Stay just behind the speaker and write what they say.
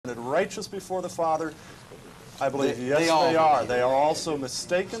righteous before the Father? I believe, yes, they they are. believe. They are also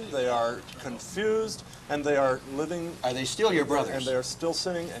mistaken, they are confused, and they are living... Are they still your brothers? And they are still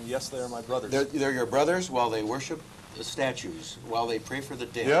sinning, and yes, they are my brothers. They're your brothers while they worship the statues, while they pray for the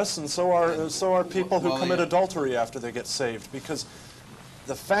dead. Yes, and so are people who commit adultery after they get saved, because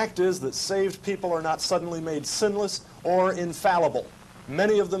the fact is that saved people are not suddenly made sinless or infallible.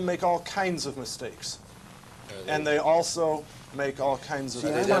 Many of them make all kinds of mistakes. And they also make all kinds of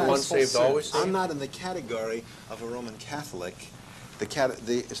sins. I'm not in the category of a Roman Catholic.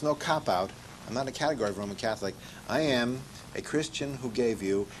 It's no cop-out. I'm not in the category of Roman Catholic. I am a Christian who gave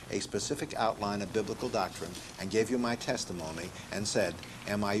you a specific outline of biblical doctrine and gave you my testimony and said,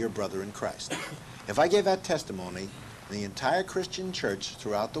 am I your brother in Christ? If I gave that testimony, the entire Christian church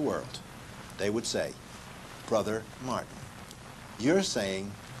throughout the world, they would say, Brother Martin, you're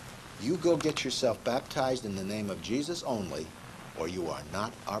saying you go get yourself baptized in the name of Jesus only, or you are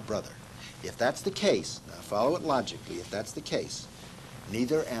not our brother. If that's the case, now follow it logically, if that's the case,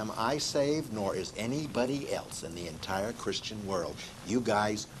 neither am I saved, nor is anybody else in the entire Christian world. You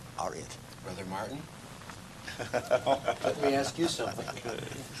guys are it. Brother Martin, let me ask you something.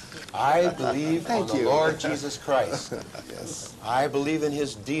 I believe on the Lord Jesus Christ. Yes. I believe in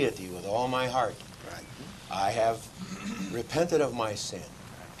his deity with all my heart. Right. I have repented of my sin.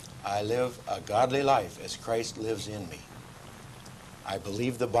 I live a godly life as Christ lives in me. I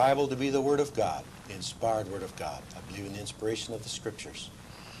believe the Bible to be the Word of God, the inspired Word of God. I believe in the inspiration of the Scriptures.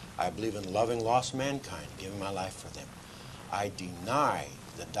 I believe in loving lost mankind, giving my life for them. I deny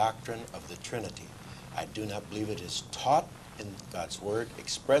the doctrine of the Trinity. I do not believe it is taught in God's Word,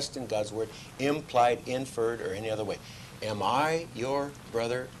 expressed in God's Word, implied, inferred, or any other way. Am I your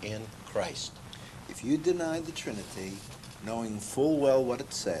brother in Christ? If you deny the Trinity, knowing full well what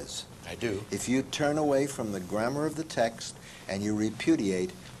it says, I do. if you turn away from the grammar of the text and you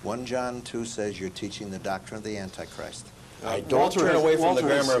repudiate, 1 John 2 says you're teaching the doctrine of the Antichrist. I don't turn away from the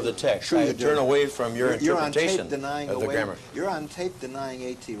grammar of the text. Sure I turn away from your interpretation of the grammar. You're on tape denying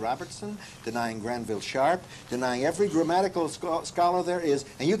A.T. Robertson, denying Granville Sharp, denying every grammatical scholar there is,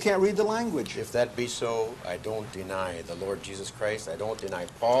 and you can't read the language. If that be so, I don't deny the Lord Jesus Christ. I don't deny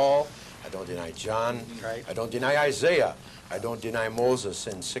Paul. I don't deny John. Right. I don't deny Isaiah. I don't deny Moses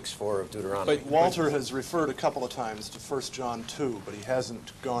in 6:4 of Deuteronomy. But Walter has referred a couple of times to 1 John 2, but he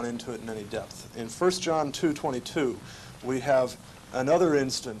hasn't gone into it in any depth. In 1 John 2:22, we have another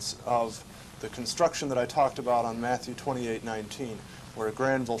instance of the construction that I talked about on Matthew 28:19, where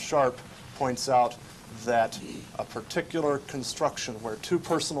Granville Sharp points out that a particular construction where two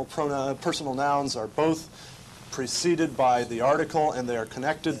personal nouns are both preceded by the article and they are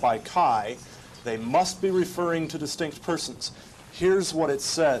connected by chi, they must be referring to distinct persons. Here's what it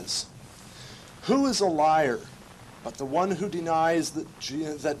says. Who is a liar but the one who denies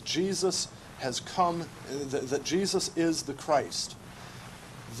that Jesus has come, that Jesus is the Christ?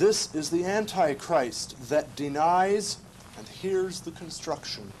 This is the Antichrist that denies, and here's the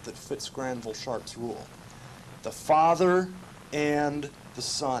construction that fits Granville Sharp's rule, the Father and the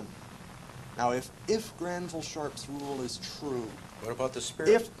Son. Now, if Granville Sharp's rule is true... What about the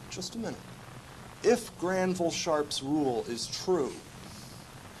Spirit? Just a minute. If Granville Sharp's rule is true,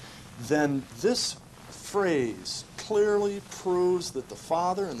 then this phrase clearly proves that the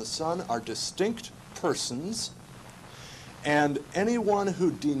Father and the Son are distinct persons, and anyone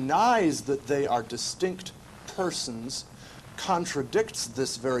who denies that they are distinct persons contradicts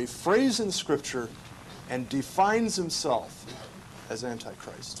this very phrase in Scripture and defines himself as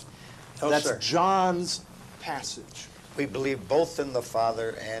Antichrist. No, That's sir. John's passage. We believe both in the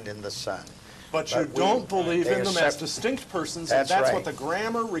Father and in the Son. But you don't believe in them as distinct persons, and that's what the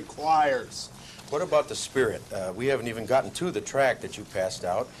grammar requires. What about the Spirit? We haven't even gotten to the tract that you passed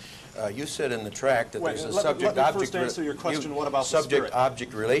out. You said in the tract that there's a subject-object... Let me first answer your question, what about the Spirit?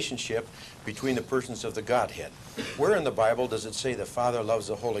 Subject-object relationship between the persons of the Godhead. Where in the Bible does it say the Father loves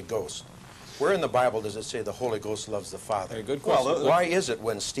the Holy Ghost? Where in the Bible does it say the Holy Ghost loves the Father? Very good question. Well, why is it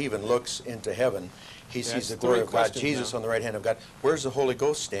when Stephen looks into heaven, he sees the glory of God, Jesus on the right hand of God? Where's the Holy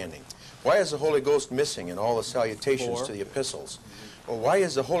Ghost standing? Why is the Holy Ghost missing in all the salutations to the epistles? Well, why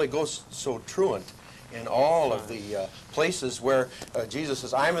is the Holy Ghost so truant in all of the places where Jesus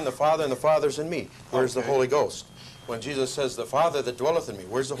says, I'm in the Father and the Father's in me? Where's the Holy Ghost? When Jesus says, the Father that dwelleth in me,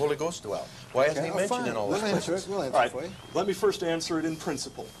 where's the Holy Ghost dwell? Why isn't he mentioned in all those places? We'll answer it for you. Let me first answer it in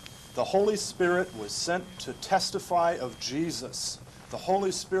principle. The Holy Spirit was sent to testify of Jesus. The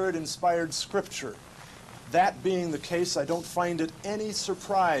Holy Spirit inspired Scripture. That being the case, I don't find it any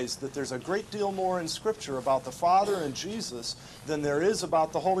surprise that there's a great deal more in Scripture about the Father and Jesus than there is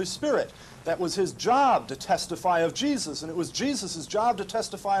about the Holy Spirit. That was his job to testify of Jesus, and it was Jesus' job to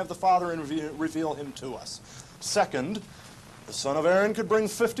testify of the Father and reveal him to us. Second, the son of Aaron could bring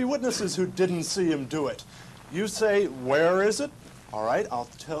 50 witnesses who didn't see him do it. You say, where is it? All right, I'll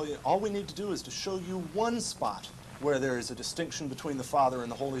tell you. All we need to do is to show you one spot where there is a distinction between the Father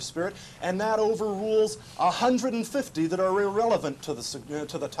and the Holy Spirit, and that overrules 150 that are irrelevant to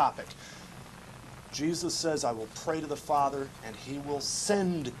the topic. Jesus says, I will pray to the Father, and he will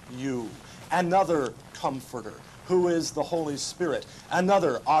send you another comforter, who is the Holy Spirit,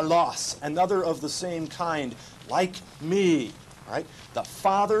 another allos, another of the same kind, like me. Right? The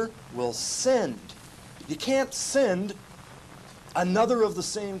Father will send. You can't send another of the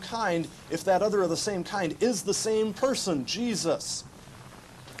same kind if that other of the same kind is the same person, Jesus.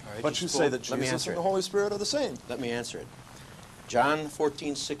 All right, But you say that Jesus and the Holy Spirit are the same. Let me answer it. John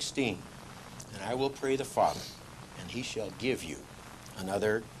 14:16. And I will pray the Father, and he shall give you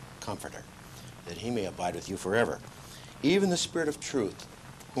another comforter, that he may abide with you forever. Even the Spirit of truth,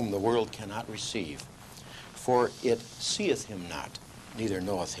 whom the world cannot receive. For it seeth him not, neither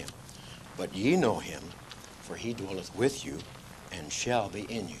knoweth him. But ye know him, for he dwelleth with you, and shall be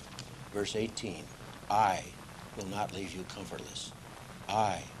in you. Verse 18, I will not leave you comfortless.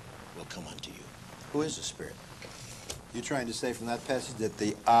 I will come unto you. Who is the Spirit? You're trying to say from that passage that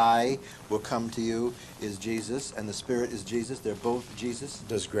the I will come to you is Jesus, and the Spirit is Jesus? They're both Jesus?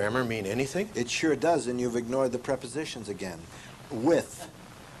 Does grammar mean anything? It sure does, and you've ignored the prepositions again. With,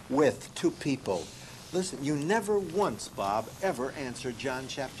 two people. Listen, you never once, Bob, ever answered John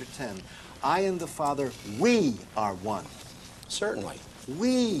chapter 10. I and the Father, we are one. Certainly.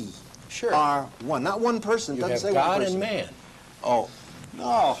 We Sure. are one. Not one person. You Doesn't have say God one person. and man. Oh,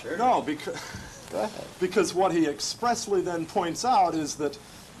 No, Sure. no, because, go ahead. because what he expressly then points out is that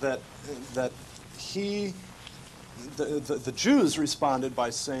he, the Jews responded by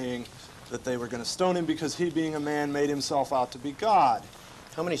saying that they were going to stone him because he, being a man, made himself out to be God.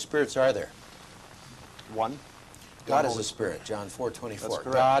 How many spirits are there? One. God One is Holy a spirit, John 4:24. That's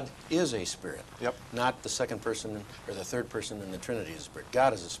correct. God is a spirit. Yep. Not the second person or the third person in the Trinity is a spirit.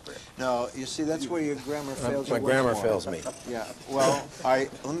 God is a spirit. No, you see, that's where your grammar fails you My once grammar more. fails me. Yeah, well,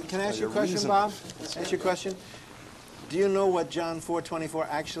 can I ask you a question, Bob? Ask you a question? Do you know what John 4:24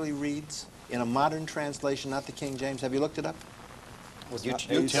 actually reads in a modern translation, not the King James? Have you looked it up?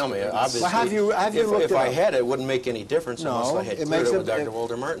 You tell me. Obviously, Well, have you looked if it I up? had it, it wouldn't make any difference No, unless I had it cleared makes it it- with Dr. it-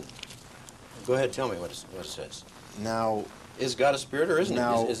 Walter Martin. Go ahead, tell me what it says. Now, Is God a spirit or isn't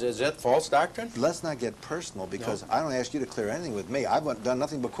Now- it? Is that false doctrine? let's not get personal, because I don't ask you to clear anything with me. I've done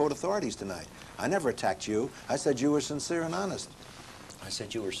nothing but quote authorities tonight. I never attacked you. I said you were sincere and honest. I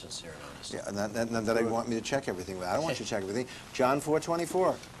said you were sincere and honest. Yeah, and that I want me to check everything. I don't want you to check everything. John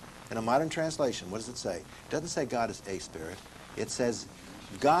 4:24, in a modern translation, what does it say? It doesn't say God is a spirit. It says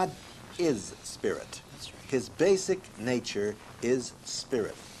God is spirit. That's right. His basic nature is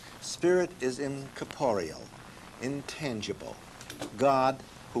spirit. Spirit is incorporeal, intangible. God,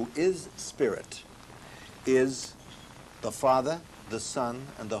 who is spirit, is the Father, the Son,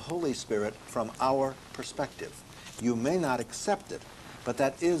 and the Holy Spirit from our perspective. You may not accept it, but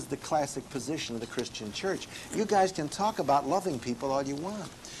that is the classic position of the Christian church. You guys can talk about loving people all you want.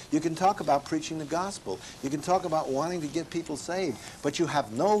 You can talk about preaching the gospel. You can talk about wanting to get people saved, but you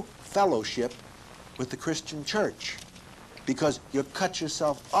have no fellowship with the Christian church because you cut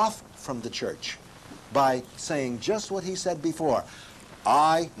yourself off from the church by saying just what he said before.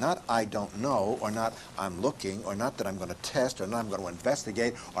 Not I don't know, or not I'm looking, or not that I'm going to test, or not I'm going to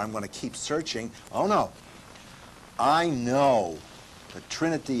investigate, or I'm going to keep searching. Oh, no. I know the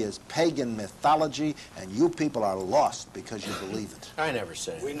Trinity is pagan mythology, and you people are lost because you believe it. I never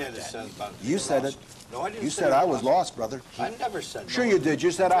said it. We never said about You said it. No, I didn't You say said we I was lost. lost, brother. I never said Sure no. you did.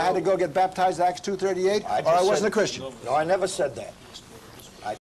 You said I had to go get baptized, Acts 2:38, or I wasn't a Christian. No, I never said that.